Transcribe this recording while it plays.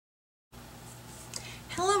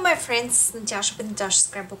my friends, Natasha with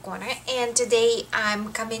Natasha'ScrapbooKorner, and today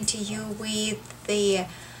I'm coming to you with the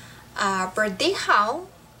birthday haul.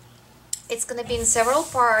 It's gonna be in several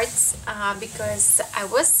parts because I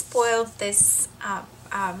was spoiled this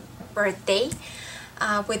birthday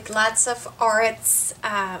with lots of artsy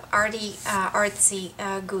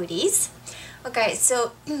goodies. Okay,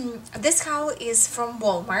 so this haul is from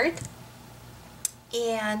Walmart,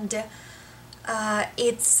 and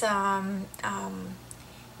it's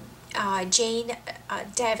Jane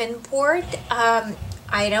Davenport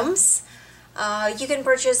items. You can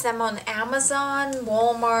purchase them on Amazon,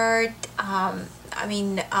 Walmart,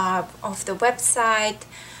 off the website,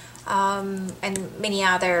 and many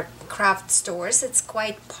other craft stores. It's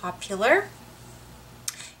quite popular.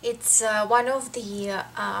 It's one of the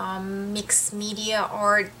mixed media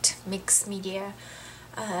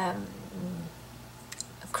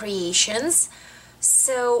creations.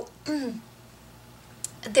 So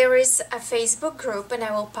there is a Facebook group, and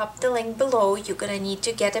I will pop the link below. You're gonna need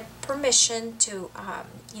to get a permission to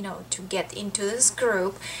to get into this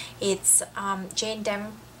group. It's Jane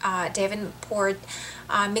Davenport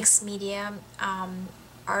mixed media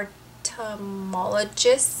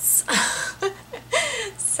entomologists.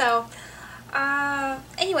 So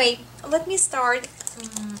anyway, let me start.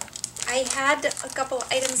 I had a couple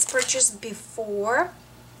items purchased before,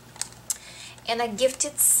 and I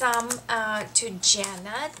gifted some to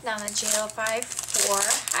Janet, NanaJL54.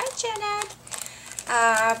 Hi, Janet.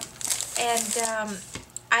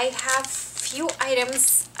 I have few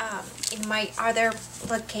items in my other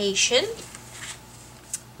location,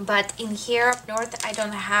 but in here up north I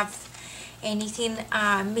don't have anything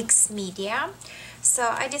mixed media, so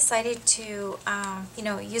I decided to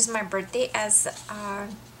use my birthday as a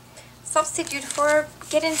substitute for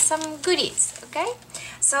getting some goodies. Okay,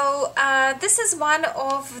 so this is one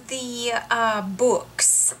of the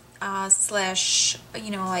books slash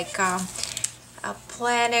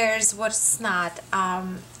planners, what's not,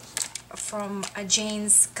 from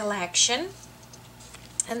Jane's collection,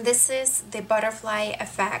 and this is the Butterfly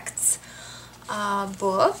Effects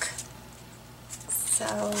book.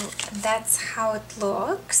 So that's how it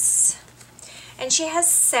looks, and she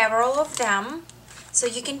has several of them, so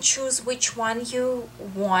you can choose which one you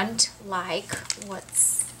want, like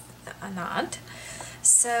what's not.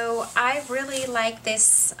 So I really like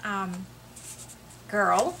this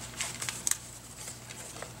girl.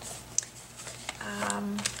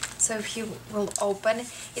 So if you will open,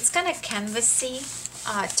 it's kind of canvasy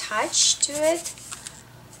touch to it.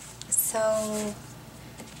 So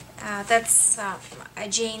that's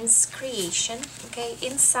Jane's creation. Okay,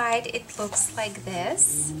 inside it looks like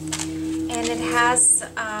this, and it has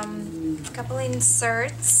a couple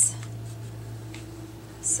inserts,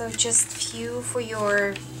 so just few for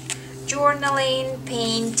your journaling,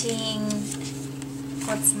 painting,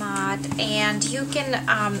 what's not, and you can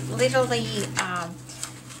literally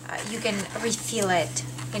you can refill it,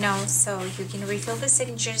 so you can refill the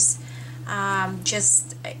signatures.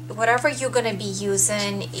 Just whatever you're gonna be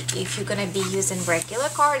using. If you're gonna be using regular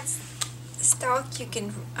cardstock, you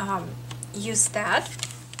can use that.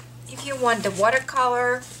 If you want the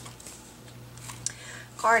watercolor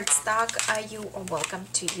cardstock, you are welcome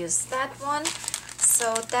to use that one.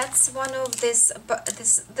 So that's one of this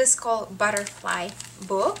called Butterfly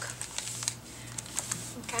book.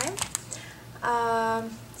 Okay.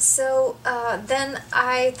 Then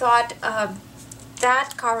I thought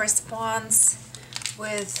that corresponds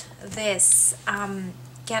with this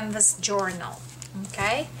canvas journal.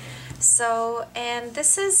 Okay, so, and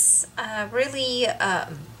this is really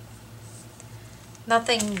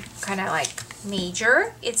nothing kind of like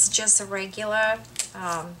major. It's just a regular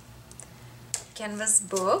canvas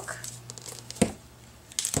book. Let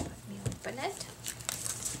me open it.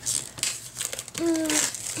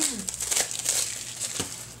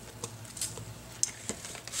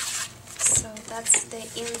 So that's the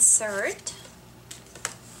insert,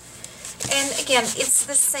 and again it's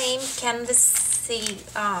the same canvasy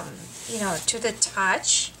to the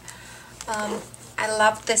touch. I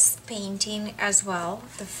love this painting as well,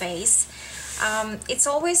 the face. It's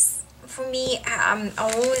always, for me, I'm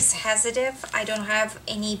always hesitant. I don't have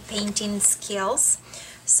any painting skills,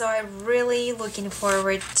 so I'm really looking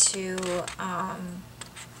forward to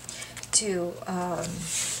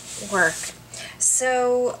work.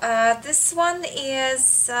 So this one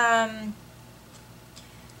is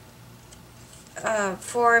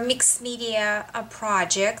for mixed media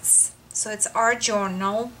projects. So it's our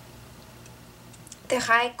journal, the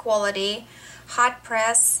high quality hot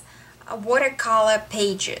press watercolor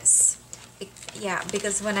pages. yeah,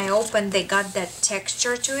 because when I opened they got that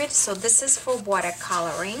texture to it. So this is for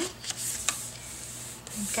watercoloring.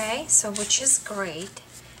 Okay, so which is great.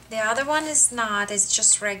 The other one is not, it's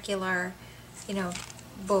just regular, you know,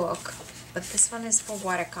 book, but this one is for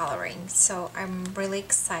watercoloring, so I'm really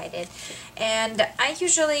excited. And I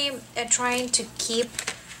usually am trying to keep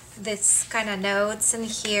this kind of notes in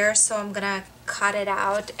here, so I'm gonna cut it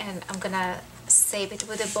out and I'm gonna save it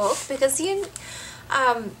with a book, because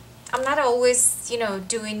I'm not always, you know,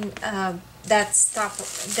 doing that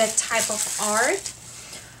stuff, that type of art.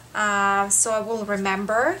 So I will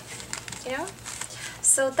remember, you know.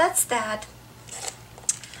 So that's that.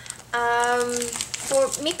 For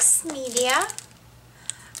mixed media,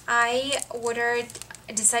 I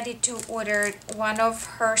decided to order one of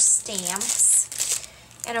her stamps,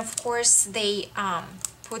 and of course they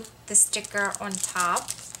put the sticker on top.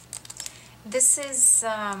 This is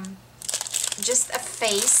just a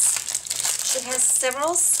face. She has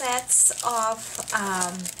several sets of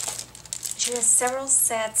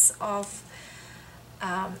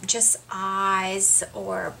just eyes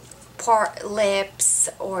or lips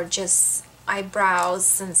or just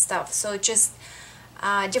eyebrows and stuff. So just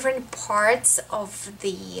different parts of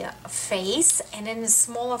the face and in a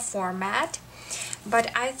smaller format.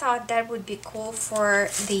 But I thought that would be cool for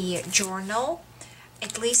the journal,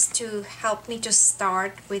 at least to help me to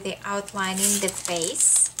start with the outlining the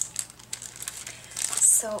face.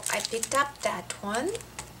 So I picked up that one.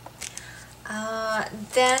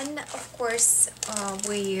 Then of course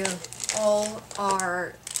we all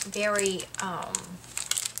are very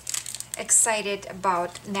excited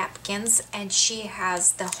about napkins, and she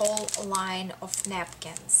has the whole line of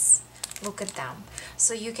napkins. Look at them.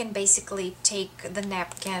 So you can basically take the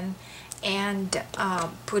napkin and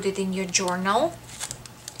put it in your journal.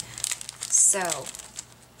 So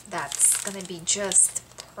that's gonna be just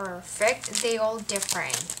perfect. They all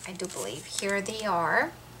different, I do believe. Here they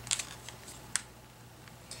are.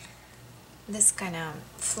 This kind of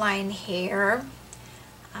flying hair,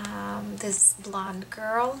 this blonde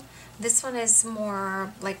girl. This one is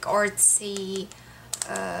more like artsy,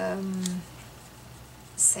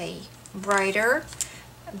 say brighter.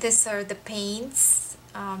 These are the paints.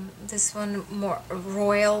 This one more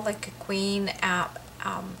royal, like a queen,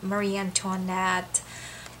 Marie Antoinette,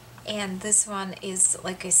 and this one is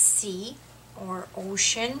like a sea or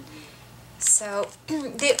ocean. So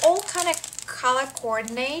they all kind of color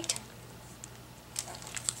coordinate.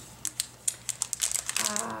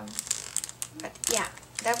 But yeah,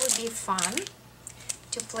 that would be fun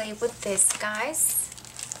to play with this, guys,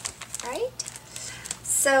 right?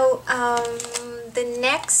 So the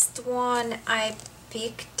next one I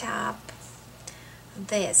picked up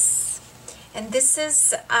this, and this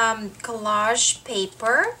is collage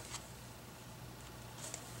paper.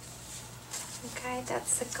 Okay,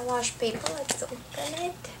 that's the collage paper. Let's open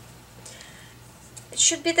it. It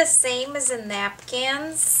should be the same as the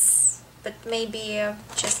napkins, but maybe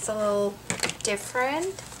just a little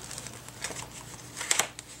different.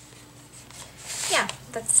 Yeah,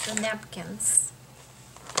 that's the napkins.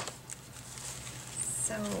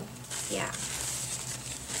 So yeah,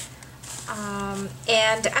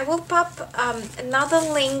 and I will pop another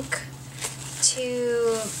link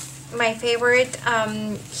to my favorite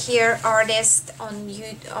hair artist on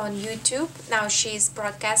YouTube. Now she's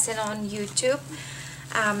broadcasting on YouTube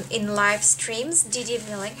in live streams, Didi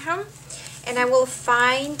Willingham, and I will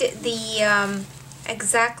find the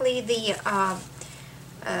exactly the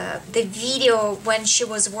video when she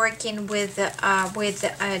was working with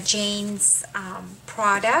Jane's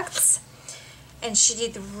products, and she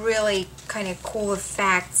did really kind of cool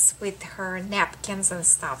effects with her napkins and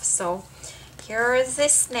stuff. So here are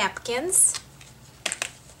these napkins.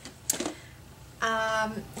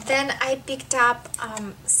 Then I picked up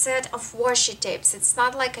set of washi tapes. It's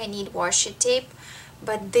not like I need washi tape,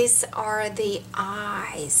 but these are the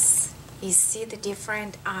eyes. You see the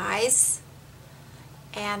different eyes,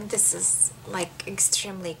 and this is like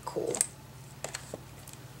extremely cool,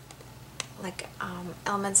 like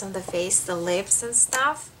elements on the face, the lips and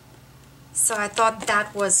stuff. So I thought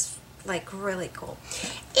that was like really cool.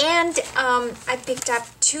 And I picked up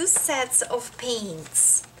two sets of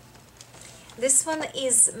paints. This one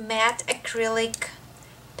is matte acrylic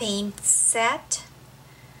paint set.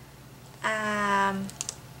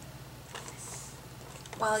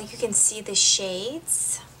 Well, you can see the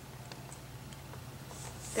shades.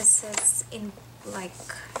 This is in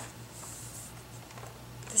like,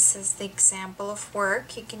 this is the example of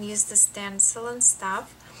work. You can use the stencil and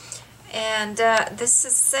stuff. And this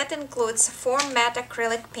set includes 4 matte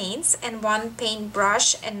acrylic paints and 1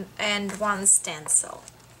 paintbrush and 1 stencil.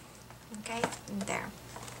 Okay, there.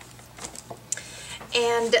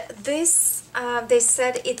 And this, they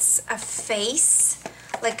said it's a face,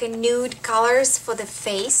 like a nude colors for the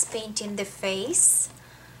face, painting the face.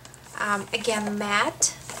 Again,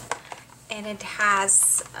 matte, and it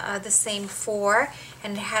has the same four,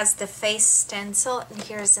 and it has the face stencil. And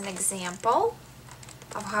here's an example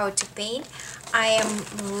of how to paint. I am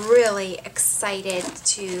really excited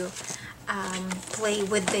to play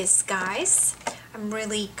with this, guys. I'm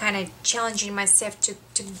really kind of challenging myself to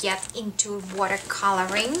get into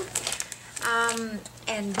watercoloring.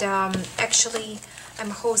 Actually, I'm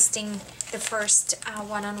hosting the first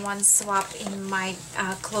one-on-one swap in my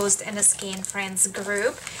closed NSK and Friends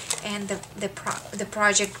group, and the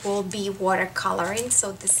project will be watercoloring,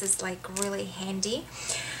 so this is like really handy.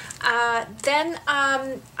 Then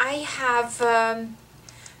I have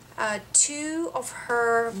two of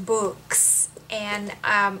her books, and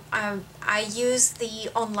I use the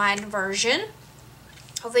online version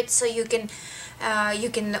of it, so you can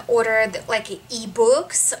order like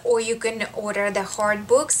ebooks, or you can order the hard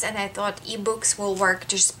books, and I thought ebooks will work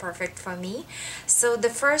just perfect for me. So the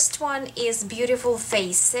first one is Beautiful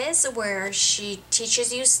Faces, where she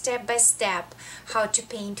teaches you step by step how to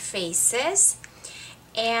paint faces.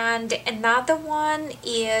 And another one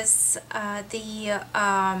is the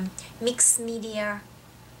Mixed Media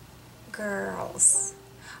Girls.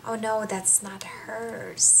 Oh no, that's not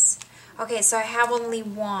hers. Okay, so I have only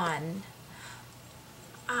one.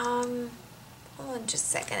 Hold on just a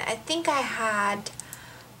second. I think I had,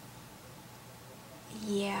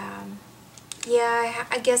 yeah,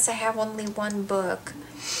 I guess I have only one book.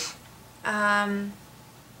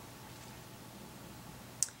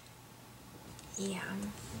 Yeah,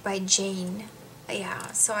 by Jane.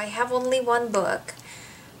 Yeah, so I have only one book.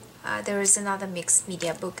 There is another mixed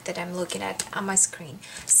media book that I'm looking at on my screen.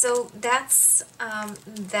 So that's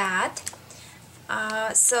that.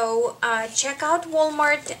 Check out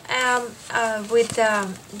Walmart with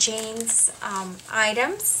Jane's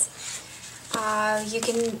items. You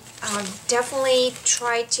can definitely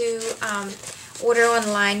try to order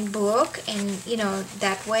online book, and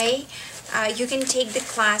that way you can take the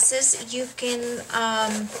classes. You can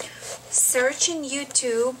search in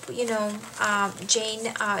YouTube,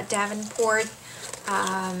 Jane Davenport,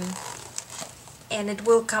 and it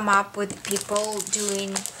will come up with people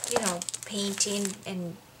doing, painting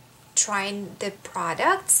and trying the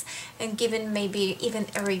products and giving maybe even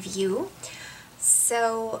a review.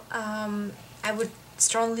 So I would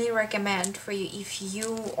strongly recommend for you, if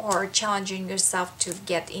you are challenging yourself to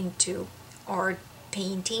get into art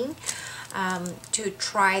painting, to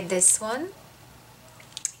try this one.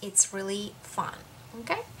 It's really fun.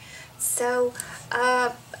 Okay, so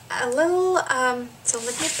a little so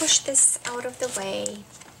let me push this out of the way.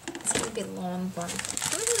 It's gonna be a long one.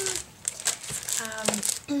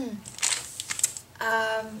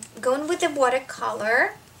 Going with the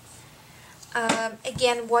watercolor,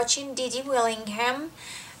 again, watching Didi Willingham,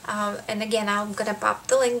 and again, I'm gonna pop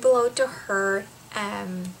the link below to her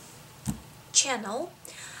channel.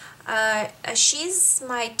 She's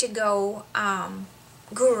my to-go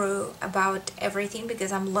guru about everything,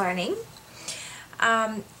 because I'm learning.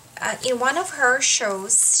 In one of her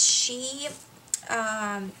shows, she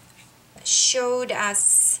showed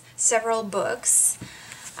us several books.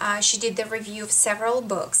 She did the review of several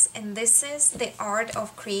books, and this is The Art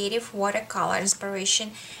of Creative Watercolor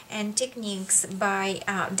Inspiration and Techniques by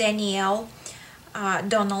Danielle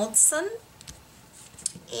Donaldson.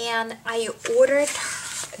 And I ordered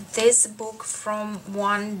this book from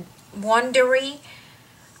Wondery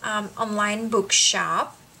online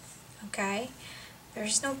bookshop. Okay,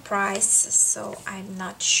 there's no price, so I'm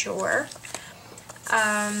not sure.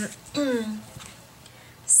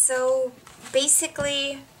 So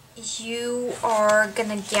basically, you are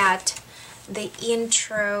gonna get the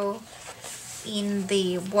intro in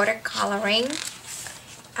the watercoloring.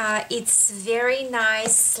 It's very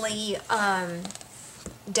nicely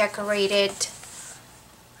decorated.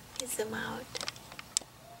 Zoom out.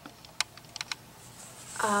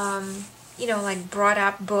 Like brought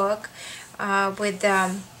up book with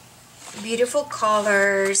beautiful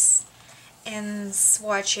colors and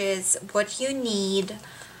swatches, what you need,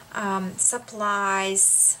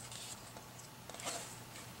 supplies,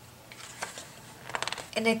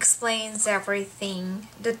 and explains everything,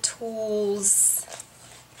 the tools.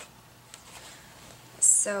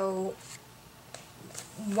 So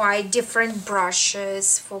why different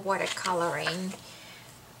brushes for watercoloring.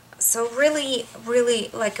 So really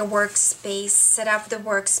like a workspace, set up the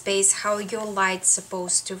workspace, how your light's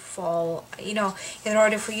supposed to fall, in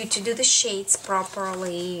order for you to do the shades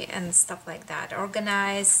properly and stuff like that.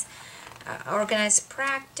 Organize organized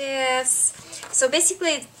practice. So basically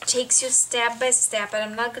it takes you step by step, and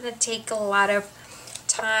I'm not going to take a lot of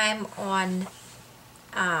time on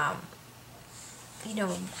you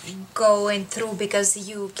know, going through, because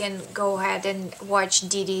you can go ahead and watch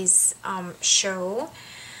Didi's show.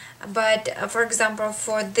 But for example,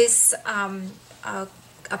 for this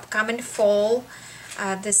upcoming fall,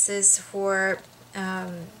 this is for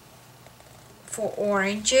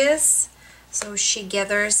oranges. So she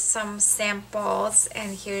gathers some samples,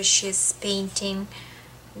 and here she's painting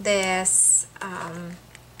this,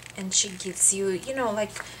 and she gives you, you know,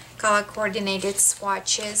 like color coordinated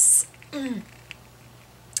swatches.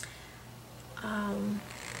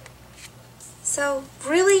 So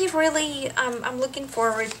really I'm looking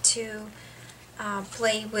forward to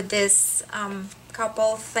play with this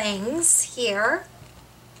couple things here.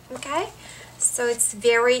 Okay, so it's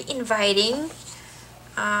very inviting,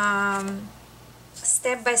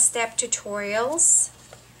 step-by-step tutorials,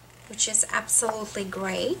 which is absolutely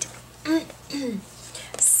great.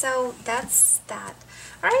 So that's that.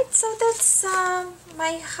 Alright, so that's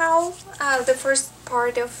my haul, the first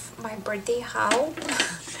part of my birthday haul.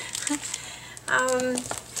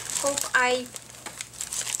 Hope I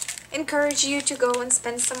encourage you to go and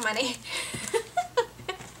spend some money.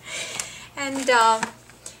 And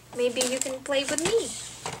maybe you can play with me.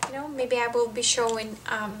 You know, maybe I will be showing,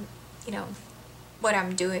 you know, what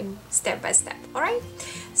I'm doing step by step. Alright,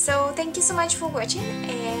 so thank you so much for watching,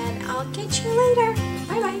 and I'll catch you later.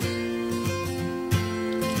 Bye bye.